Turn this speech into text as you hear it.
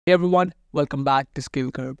Hey everyone, welcome back to Skill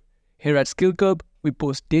Curb. Here at Skill Curb, we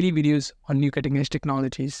post daily videos on new cutting edge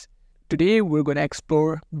technologies. Today, we're going to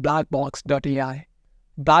explore BlackBox AI.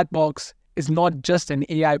 BlackBox is not just an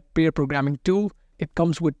AI pair programming tool, it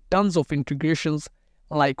comes with tons of integrations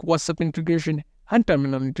like WhatsApp integration and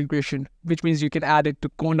terminal integration, which means you can add it to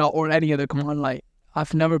Conda or any other command line.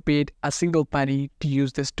 I've never paid a single penny to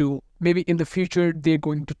use this tool. Maybe in the future, they're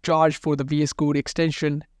going to charge for the VS Code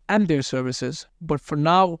extension and their services. But for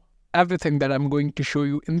now, everything that I'm going to show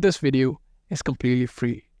you in this video is completely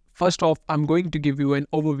free. First off, I'm going to give you an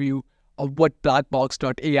overview of what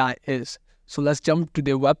BlackBox AI is. So let's jump to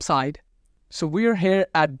their website. So we're here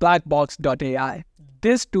at BlackBox AI.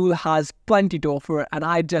 This tool has plenty to offer and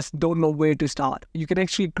I just don't know where to start. You can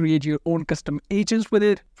actually create your own custom agents with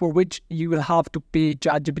it, for which you will have to pay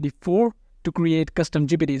ChatGPT 4 to create custom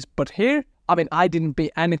GPTs. But here, I didn't pay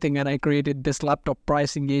anything and I created this laptop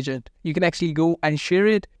pricing agent. You can actually go and share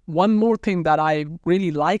it. One more thing that I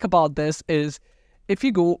really like about this is if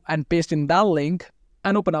you go and paste in that link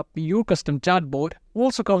and open up your custom chatbot,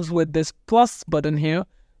 also comes with this plus button here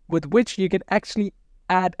with which you can actually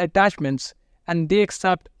add attachments, and they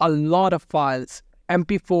accept a lot of files,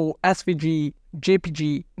 MP4, SVG,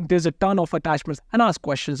 JPG. There's a ton of attachments, and ask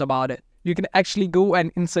questions about it. You can actually go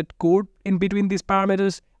and insert code in between these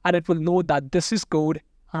parameters and it will know that this is code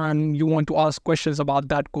and you want to ask questions about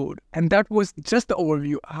that code. And that was just the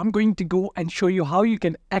overview. I'm going to go and show you how you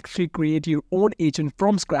can actually create your own agent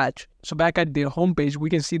from scratch. So back at their homepage, we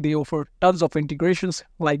can see they offer tons of integrations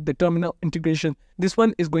like the terminal integration. This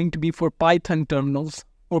one is going to be for Python terminals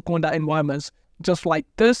or Conda environments. Just like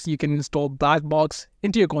this, you can install BlackBox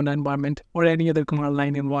into your Conda environment or any other command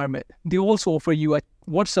line environment. They also offer you a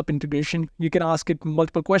WhatsApp integration. You can ask it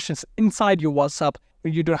multiple questions inside your WhatsApp.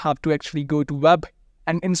 You don't have to actually go to web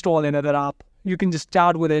and install another app. You can just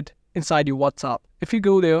chat with it inside your WhatsApp. If you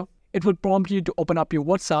go there, it will prompt you to open up your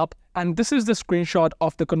WhatsApp. And this is the screenshot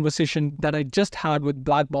of the conversation that I just had with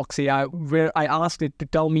BlackBox AI, where I asked it to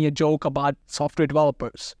tell me a joke about software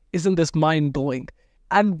developers. Isn't this mind-blowing?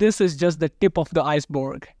 And this is just the tip of the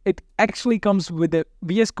iceberg. It actually comes with a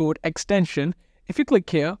VS Code extension. If you click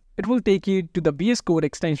here, it will take you to the VS Code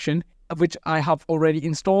extension, which I have already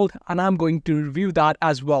installed, and I'm going to review that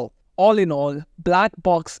as well. All in all,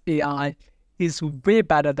 BlackBox AI is way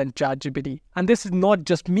better than ChatGPT. And this is not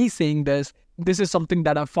just me saying this. This is something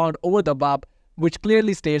that I found over the web, which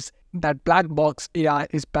clearly states that BlackBox AI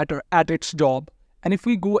is better at its job. And if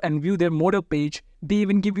we go and view their model page, they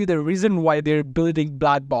even give you the reason why they're building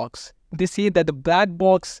BlackBox. They say that the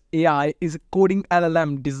BlackBox AI is a coding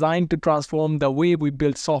LLM designed to transform the way we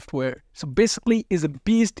build software. So basically is a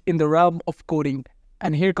beast in the realm of coding.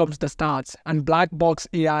 And here comes the stats. And BlackBox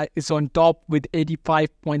AI is on top with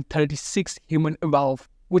 85.36 human evolve,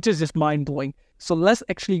 which is just mind-blowing. So let's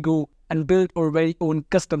actually go and build our very own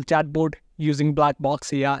custom chatbot using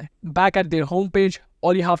BlackBox AI. Back at their homepage,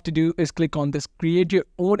 all you have to do is click on this create your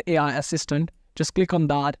own AI assistant. Just click on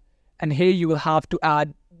that. And here you will have to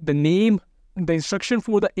add the name, the instruction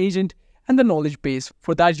for the agent, and the knowledge base.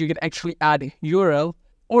 For that, you can actually add URL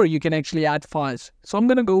or you can actually add files. So I'm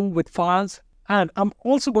going to go with files, and I'm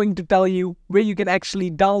also going to tell you where you can actually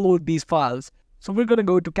download these files. So we're going to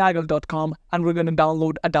go to kaggle.com and we're going to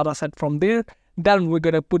download a dataset from there. Then we're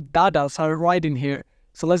going to put that dataset right in here.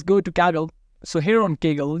 So let's go to Kaggle. So here on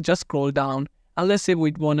Kaggle, just scroll down and let's say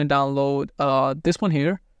we want to download this one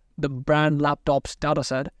here, the brand laptops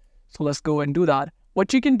dataset. So let's go and do that.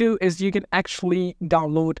 What you can do is you can actually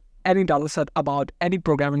download any dataset about any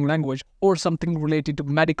programming language or something related to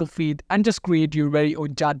medical field and just create your very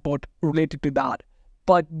own chatbot related to that.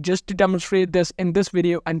 But just to demonstrate this in this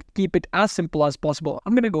video and keep it as simple as possible,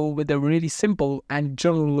 I'm going to go with a really simple and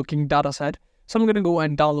general looking dataset. So I'm going to go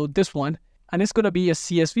and download this one, and it's going to be a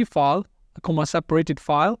CSV file, a comma separated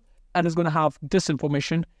file, and it's going to have this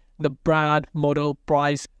information, the brand, model,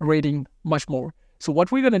 price, rating, much more. So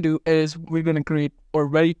what we're going to do is we're going to create our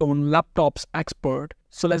very own laptops expert.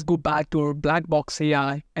 So let's go back to our BlackBox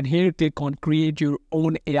AI and here click on create your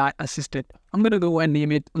own AI assistant. I'm going to go and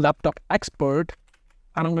name it laptop expert.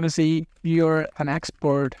 And I'm going to say you're an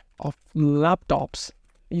expert of laptops.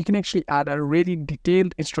 You can actually add a really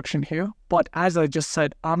detailed instruction here. But as I just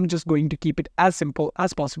said, I'm just going to keep it as simple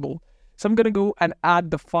as possible. So I'm going to go and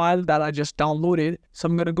add the file that I just downloaded. So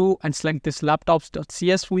I'm going to go and select this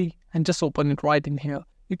laptops.csv and just open it right in here.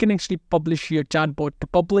 You can actually publish your chatbot to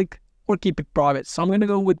public or keep it private. So I'm going to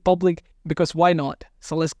go with public because why not?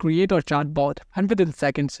 So let's create our chatbot, and within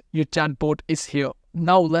seconds, your chatbot is here.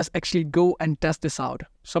 Now let's actually go and test this out.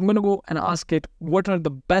 So I'm going to go and ask it, what are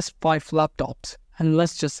the best 5 laptops? and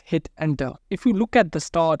let's just hit enter. If you look at the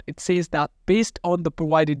start, it says that based on the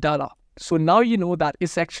provided data. So now you know that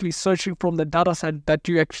it's actually searching from the data set that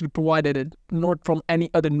you actually provided it, not from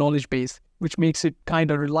any other knowledge base, which makes it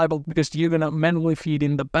kind of reliable because you're going to manually feed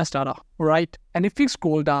in the best data, right? And if you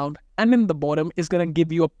scroll down, and in the bottom, it's going to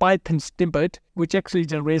give you a Python snippet, which actually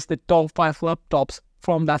generates the top 5 laptops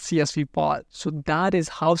from that CSV file. So that is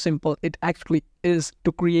how simple it actually is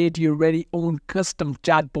to create your very own custom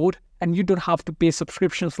chatbot, and you don't have to pay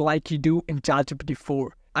subscriptions like you do in ChatGPT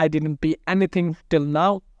 4. I didn't pay anything till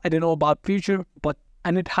now. I don't know about future,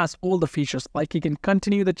 and it has all the features, like you can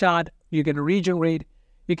continue the chat, you can regenerate,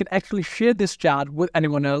 you can actually share this chat with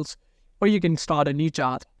anyone else, or you can start a new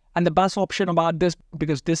chat. And the best option about this,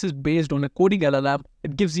 because this is based on a coding LLM,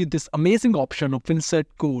 it gives you this amazing option of insert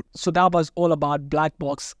code. So that was all about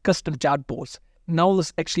BlackBox custom chatbots. Now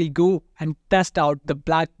let's actually go and test out the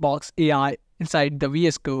BlackBox AI inside the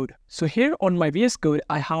VS Code. So here on my VS Code,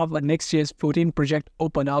 I have a Next.js 14 project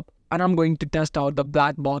open up, and I'm going to test out the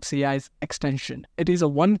BlackBox AI's extension. It is a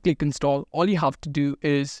one-click install. All you have to do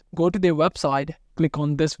is go to their website, click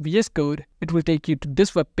on this VS Code. It will take you to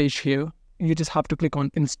this web page here. You just have to click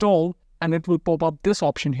on install, and it will pop up this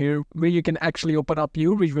option here where you can actually open up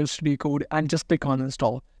your Visual Studio Code and just click on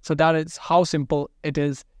install. So that is how simple it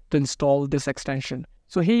is to install this extension.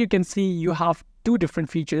 So here you can see you have two different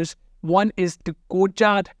features. One is to code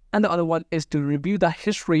chat, and the other one is to review the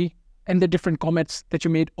history and the different comments that you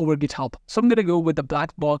made over GitHub. So I'm going to go with the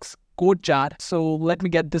BlackBox code chat. So let me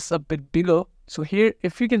get this a bit bigger. So here,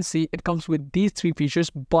 if you can see, it comes with these three features,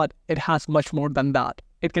 but it has much more than that.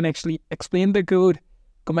 It can actually explain the code,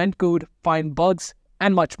 comment code, find bugs,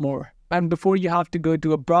 and much more. And before you have to go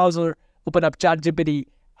to a browser, open up ChatGPT,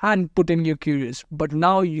 and put in your queries. But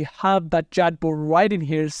now you have that chatbot right in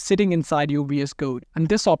here sitting inside your VS Code. And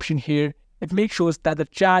this option here, it makes sure that the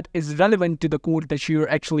chat is relevant to the code that you're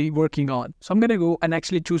actually working on. So I'm going to go and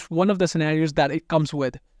actually choose one of the scenarios that it comes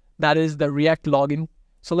with. That is the React login.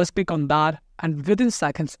 So let's click on that. And within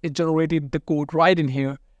seconds, it generated the code right in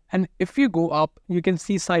here. And if you go up, you can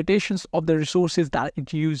see citations of the resources that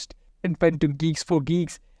it used. It went to Geeks for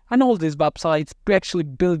Geeks and all these websites to actually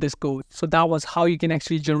build this code. So that was how you can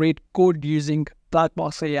actually generate code using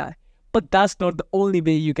BlackBox AI. But that's not the only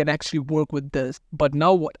way you can actually work with this. But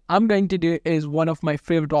now what I'm going to do is one of my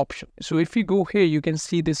favorite options. So if you go here, you can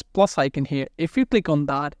see this plus icon here. If you click on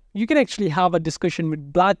that, you can actually have a discussion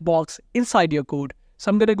with BlackBox inside your code. So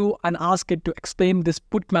I'm going to go and ask it to explain this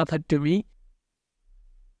put method to me.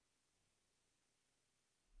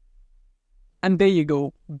 And there you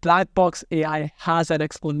go. BlackBox AI has an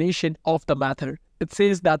explanation of the method. It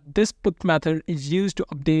says that this put method is used to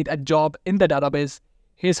update a job in the database.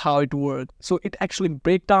 Here's how it works. So it actually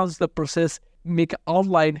breaks down the process, make it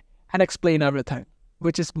outline, and explain everything,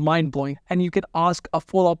 which is mind-blowing. And you can ask a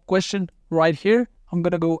follow-up question right here. I'm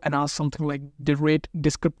going to go and ask something like generate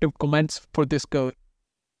descriptive comments for this code.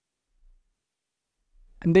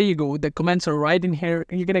 And there you go. The comments are right in here.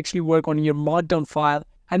 You can actually work on your markdown file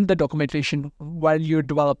and the documentation while you're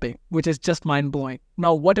developing, which is just mind-blowing.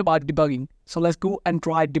 Now, what about debugging? So let's go and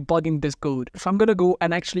try debugging this code. So I'm going to go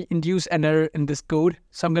and actually induce an error in this code.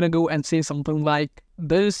 So I'm going to go and say something like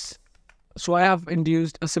this. So I have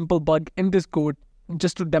induced a simple bug in this code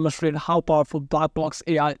just to demonstrate how powerful BlackBox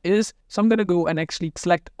AI is. So I'm going to go and actually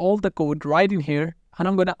select all the code right in here, and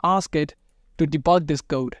I'm going to ask it to debug this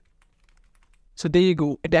code. So there you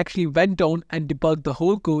go. It actually went down and debugged the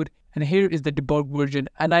whole code. And here is the debug version,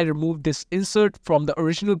 and I removed this insert from the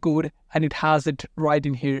original code, and it has it right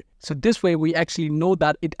in here. So this way we actually know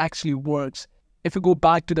that it actually works. If we go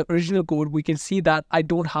back to the original code, we can see that I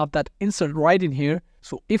don't have that insert right in here.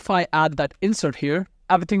 So if I add that insert here,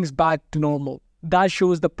 everything is back to normal. That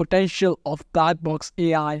shows the potential of BlackBox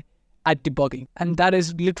AI at debugging. And that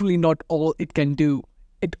is literally not all it can do.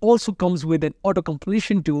 It also comes with an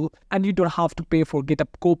auto-completion tool, and you don't have to pay for GitHub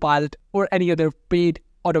Copilot or any other paid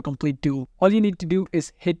autocomplete tool. All you need to do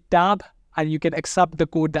is hit tab, and you can accept the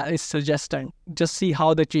code that is suggesting. Just see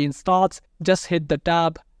how the chain starts. Just hit the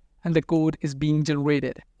tab, and the code is being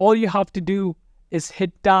generated. All you have to do is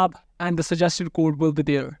hit tab, and the suggested code will be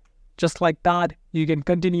there. Just like that, you can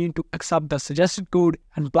continue to accept the suggested code,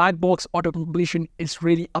 and BlackBox autocompletion is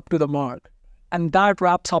really up to the mark. And that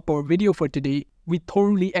wraps up our video for today. We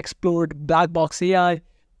thoroughly explored BlackBox AI.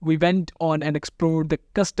 We went on and explored the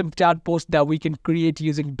custom chatbots that we can create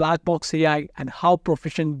using BlackBox AI and how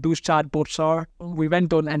proficient those chatbots are. We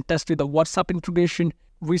went on and tested the WhatsApp integration.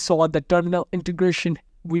 We saw the terminal integration.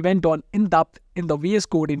 We went on in-depth in the VS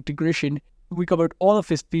Code integration. We covered all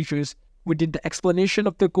of its features. We did the explanation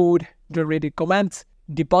of the code, generated comments,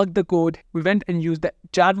 debug the code. We went and used the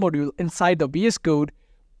chat module inside the VS Code.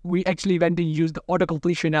 We actually went and used the auto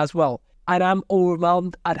completion as well. And I'm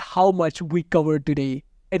overwhelmed at how much we covered today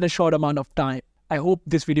in a short amount of time. I hope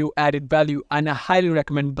this video added value and I highly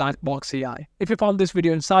recommend BlackBox AI. If you found this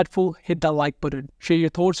video insightful, hit the like button. Share your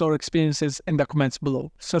thoughts or experiences in the comments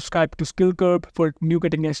below. Subscribe to Skill Curb for new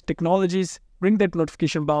cutting edge technologies. Ring that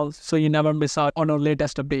notification bell so you never miss out on our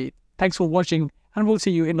latest update. Thanks for watching and we'll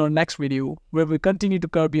see you in our next video where we continue to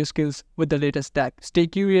curb your skills with the latest tech. Stay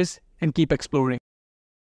curious and keep exploring.